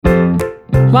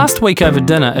Last week over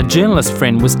dinner, a journalist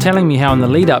friend was telling me how in the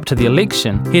lead up to the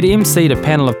election, he'd emceed a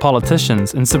panel of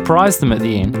politicians and surprised them at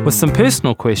the end with some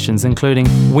personal questions including,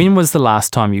 when was the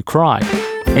last time you cried?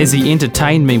 As he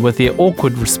entertained me with their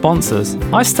awkward responses,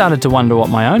 I started to wonder what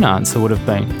my own answer would have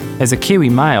been. As a Kiwi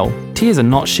male, tears are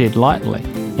not shed lightly,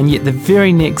 and yet the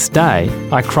very next day,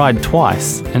 I cried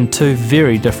twice in two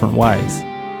very different ways.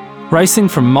 Racing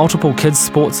from multiple kids'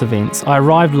 sports events, I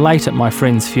arrived late at my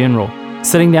friend's funeral,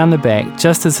 sitting down the back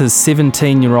just as his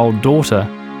 17-year-old daughter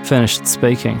finished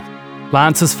speaking.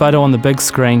 Lance's photo on the big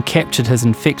screen captured his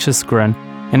infectious grin,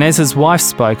 and as his wife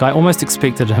spoke, I almost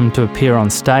expected him to appear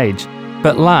on stage.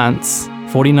 But Lance,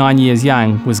 49 years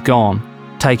young, was gone,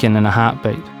 taken in a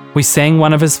heartbeat. We sang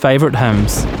one of his favourite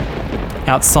hymns.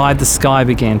 Outside, the sky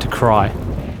began to cry,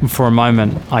 and for a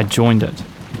moment I joined it.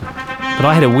 But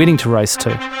I had a wedding to race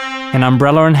to. An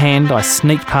umbrella in hand, I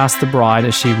sneaked past the bride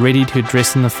as she readied her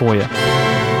dress in the foyer.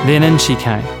 Then in she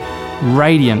came,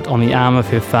 radiant on the arm of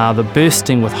her father,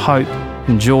 bursting with hope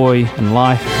and joy and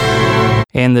life.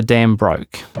 And the dam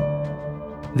broke.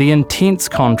 The intense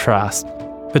contrast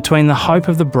between the hope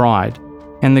of the bride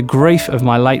and the grief of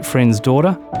my late friend's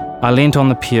daughter, I leant on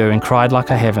the pew and cried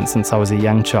like I haven't since I was a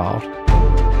young child.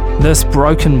 This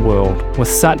broken world, with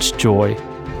such joy,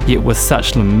 yet with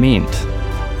such lament,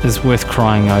 is worth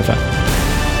crying over.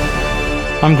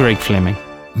 I'm Greg Fleming.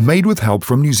 Made with help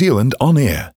from New Zealand On Air.